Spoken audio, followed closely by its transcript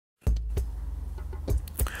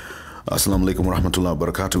Assalamu alaikum wa rahmatullahi wa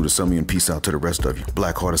barakatuh. To some of you and peace out to the rest of you.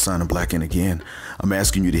 Black Heart sign and black in again. I'm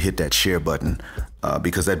asking you to hit that share button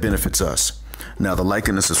because that benefits us. Now, the like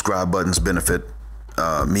and the subscribe buttons benefit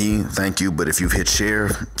me, thank you. But if you've hit share,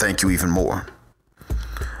 thank you even more.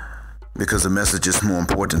 Because the message is more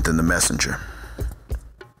important than the messenger.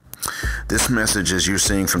 This message, as you're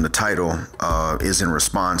seeing from the title, is in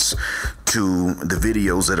response to the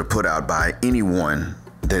videos that are put out by anyone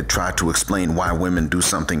that try to explain why women do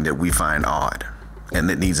something that we find odd and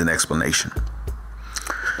that needs an explanation.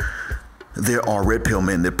 There are red pill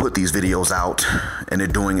men that put these videos out, and they're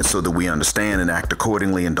doing it so that we understand and act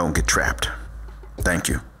accordingly and don't get trapped. Thank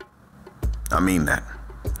you. I mean that.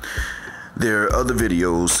 There are other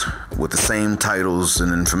videos with the same titles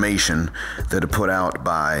and information that are put out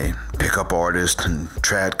by pickup artists and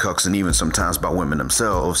trad cucks and even sometimes by women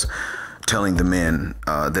themselves, telling the men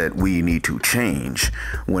that we need to change,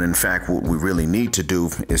 when in fact what we really need to do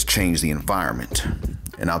is change the environment.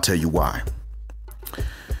 And I'll tell you why.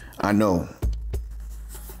 I know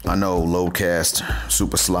Loadcast,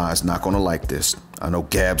 Super Sly's not going to like this. I know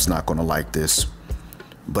Gab's not going to like this.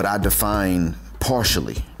 But I define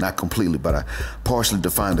partially, not completely, but I partially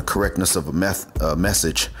define the correctness of a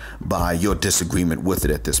message by your disagreement with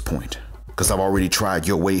it at this point. Because I've already tried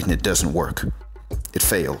your way and it doesn't work. It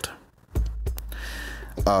failed.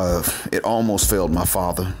 It almost failed my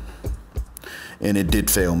father, and it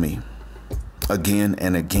did fail me again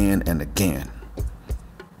and again and again.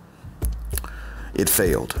 It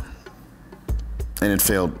failed, and it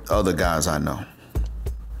failed other guys I know.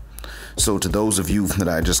 So to those of you that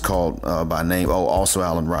I just called by name, also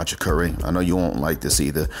Alan Roger Curry, I know you won't like this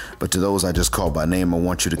either, but to those I just called by name, I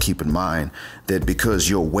want you to keep in mind that because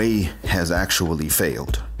your way has actually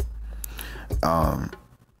failed,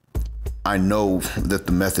 I know that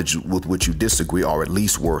the methods with which you disagree are at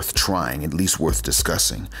least worth trying, at least worth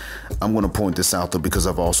discussing. I'm going to point this out, though, because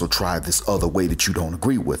I've also tried this other way that you don't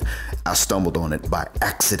agree with. I stumbled on it by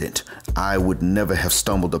accident. I would never have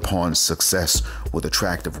stumbled upon success with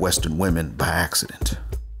attractive Western women by accident.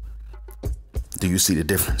 Do you see the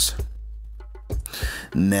difference?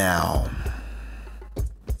 Now,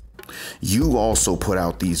 you also put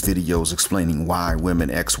out these videos explaining why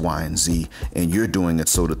women X, Y, and Z, and you're doing it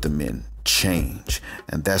so that the men change.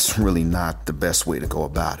 And that's really not the best way to go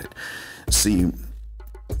about it. See,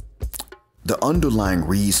 the underlying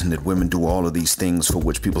reason that women do all of these things for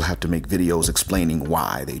which people have to make videos explaining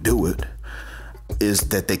why they do it is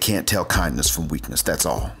that they can't tell kindness from weakness. That's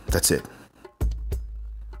all. That's it.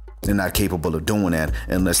 They're not capable of doing that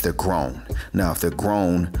unless they're grown. Now, if they're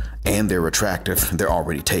grown and they're attractive, they're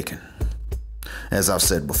already taken, as I've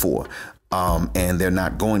said before, and they're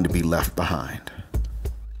not going to be left behind.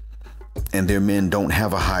 And their men don't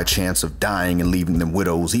have a high chance of dying and leaving them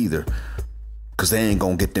widows either, because they ain't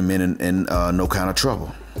gonna get them in no kind of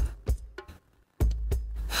trouble.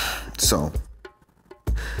 So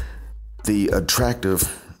the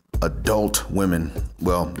attractive adult women,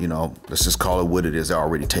 well, let's just call it what it is, they're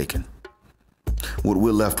already taken. What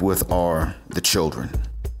we're left with are the children,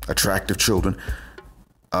 attractive children,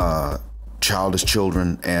 childish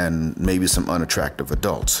children, and maybe some unattractive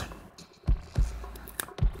adults.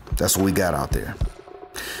 That's what we got out there.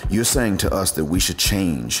 You're saying to us that we should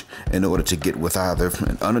change in order to get with either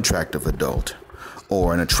an unattractive adult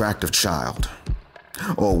or an attractive child,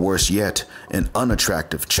 or worse yet, an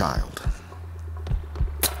unattractive child.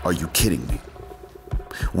 Are you kidding me?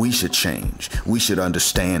 We should change. We should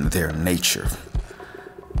understand their nature.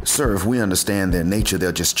 Sir, if we understand their nature,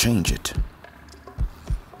 they'll just change it.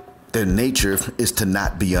 Their nature is to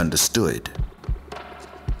not be understood.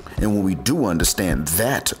 And when we do understand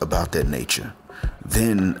that about their nature,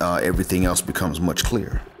 then everything else becomes much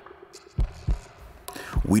clearer.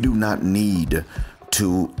 We do not need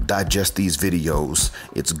to digest these videos.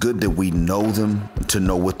 It's good that we know them to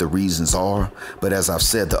know what the reasons are. But as I've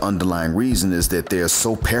said, the underlying reason is that they're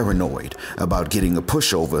so paranoid about getting a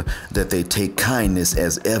pushover that they take kindness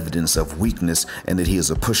as evidence of weakness and that he is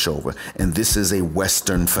a pushover. And this is a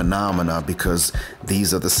Western phenomena because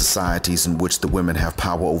these are the societies in which the women have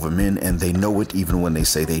power over men, and they know it even when they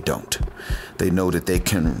say they don't. They know that they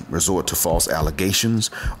can resort to false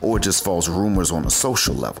allegations or just false rumors on a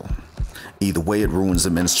social level. Either way, it ruins the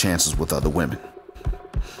men's chances with other women.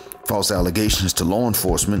 False allegations to law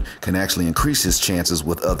enforcement can actually increase his chances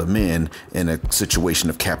with other men in a situation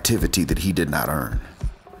of captivity that he did not earn.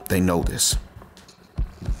 They know this.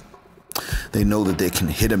 They know that they can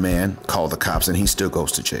hit a man, call the cops, and he still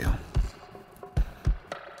goes to jail.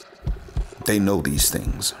 They know these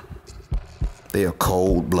things. They are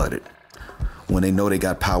cold-blooded when they know they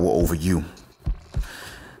got power over you.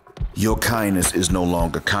 Your kindness is no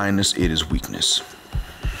longer kindness, it is weakness.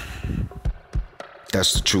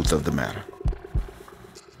 That's the truth of the matter.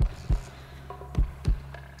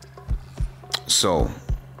 So,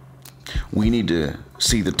 we need to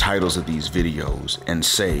see the titles of these videos and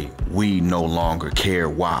say, we no longer care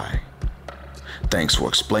why. Thanks for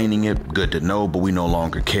explaining it, good to know, but we no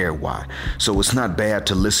longer care why. So it's not bad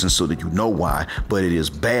to listen so that you know why, but it is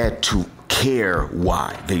bad to care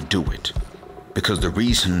why they do it. Because the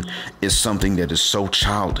reason is something that is so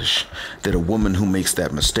childish that a woman who makes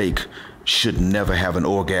that mistake should never have an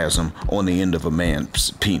orgasm on the end of a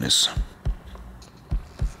man's penis.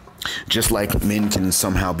 Just like men can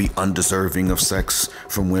somehow be undeserving of sex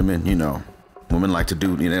from women, you know, women like to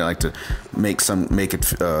do, you know, they like to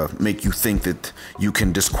make you think that you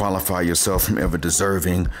can disqualify yourself from ever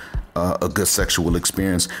deserving a good sexual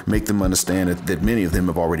experience. Make them understand that many of them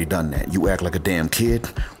have already done that. You act like a damn kid.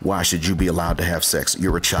 Why should you be allowed to have sex?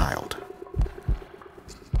 You're a child.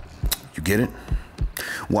 You get it?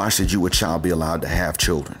 Why should you, a child, be allowed to have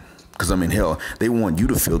children? Because, I mean, hell, they want you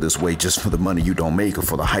to feel this way just for the money you don't make or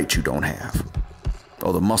for the height you don't have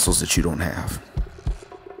or the muscles that you don't have.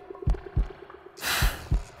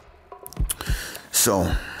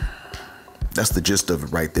 So, that's the gist of it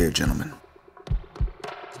right there, gentlemen.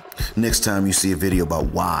 Next time you see a video about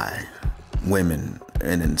why women,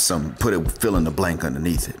 and then fill in the blank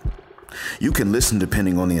underneath it. You can listen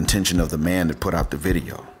depending on the intention of the man that put out the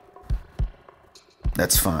video.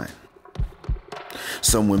 That's fine.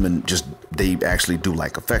 Some women they actually do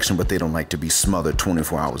like affection, but they don't like to be smothered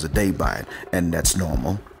 24 hours a day by it. And that's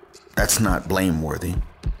normal. That's not blameworthy.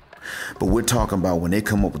 But we're talking about when they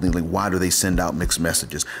come up with things like, why do they send out mixed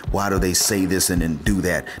messages? Why do they say this and then do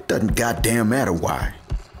that? Doesn't goddamn matter why.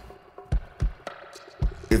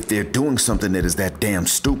 If they're doing something that is that damn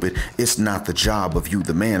stupid, it's not the job of you,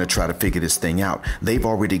 the man, to try to figure this thing out. They've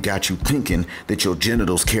already got you thinking that your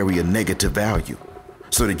genitals carry a negative value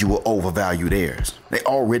so that you will overvalue theirs.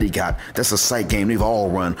 That's a sight game they've all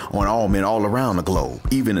run on all men all around the globe,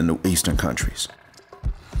 even in the Eastern countries.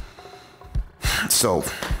 So,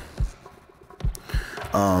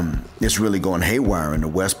 it's really going haywire in the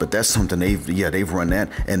West, but that's something they've run that,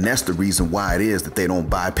 and that's the reason why it is that they don't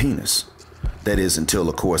buy penis. That is until,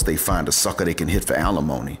 of course, they find a sucker they can hit for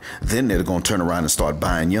alimony. Then they're going to turn around and start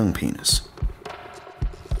buying young penis.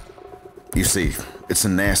 You see, it's a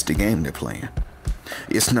nasty game they're playing.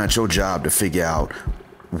 It's not your job to figure out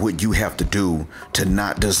what you have to do to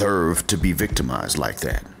not deserve to be victimized like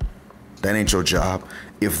that. That ain't your job.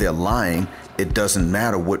 If they're lying, it doesn't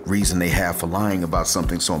matter what reason they have for lying about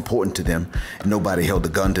something so important to them. Nobody held a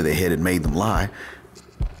gun to their head and made them lie.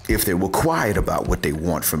 If they were quiet about what they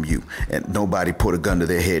want from you and nobody put a gun to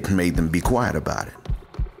their head and made them be quiet about it.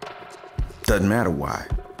 Doesn't matter why.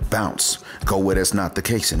 Bounce. Go where that's not the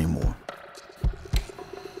case anymore.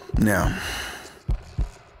 Now,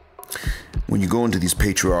 when you go into these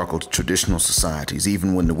patriarchal traditional societies,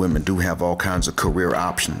 even when the women do have all kinds of career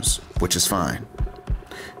options, which is fine,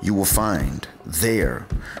 you will find there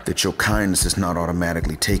that your kindness is not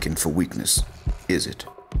automatically taken for weakness, is it?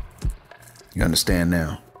 You understand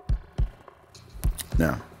now?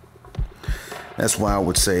 Now, that's why I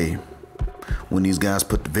would say when these guys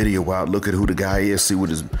put the video out, look at who the guy is, see what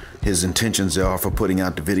his intentions are for putting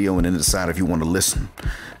out the video, and then decide if you want to listen.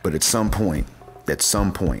 But at some point,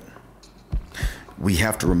 we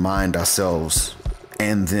have to remind ourselves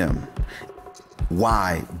and them,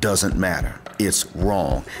 why doesn't matter. It's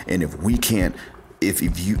wrong. And if we can't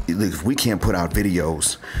put out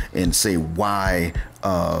videos and say why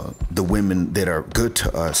the women that are good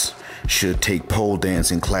to us should take pole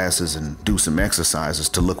dancing classes and do some exercises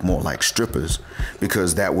to look more like strippers,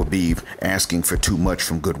 because that would be asking for too much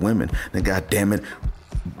from good women, then God damn it,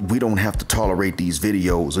 we don't have to tolerate these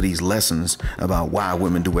videos or these lessons about why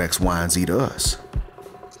women do X, Y, and Z to us.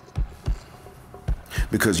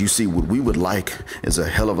 Because you see, what we would like is a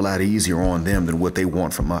hell of a lot easier on them than what they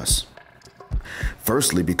want from us.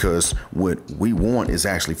 Firstly, because what we want is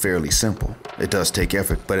actually fairly simple. It does take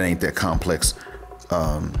effort, but it ain't that complex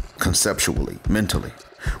conceptually, mentally.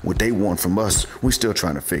 What they want from us, we're still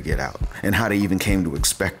trying to figure it out, and how they even came to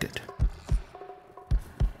expect it.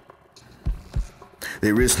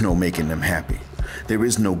 There is no making them happy. There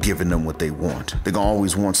is no giving them what they want. They're gonna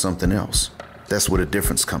always want something else. That's where the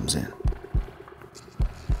difference comes in.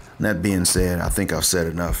 That being said, I think I've said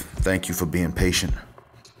enough. Thank you for being patient.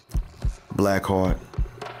 Blackheart,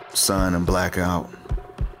 sign and blackout.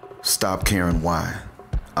 Stop caring why.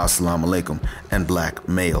 Assalamu alaikum and black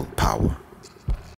male power.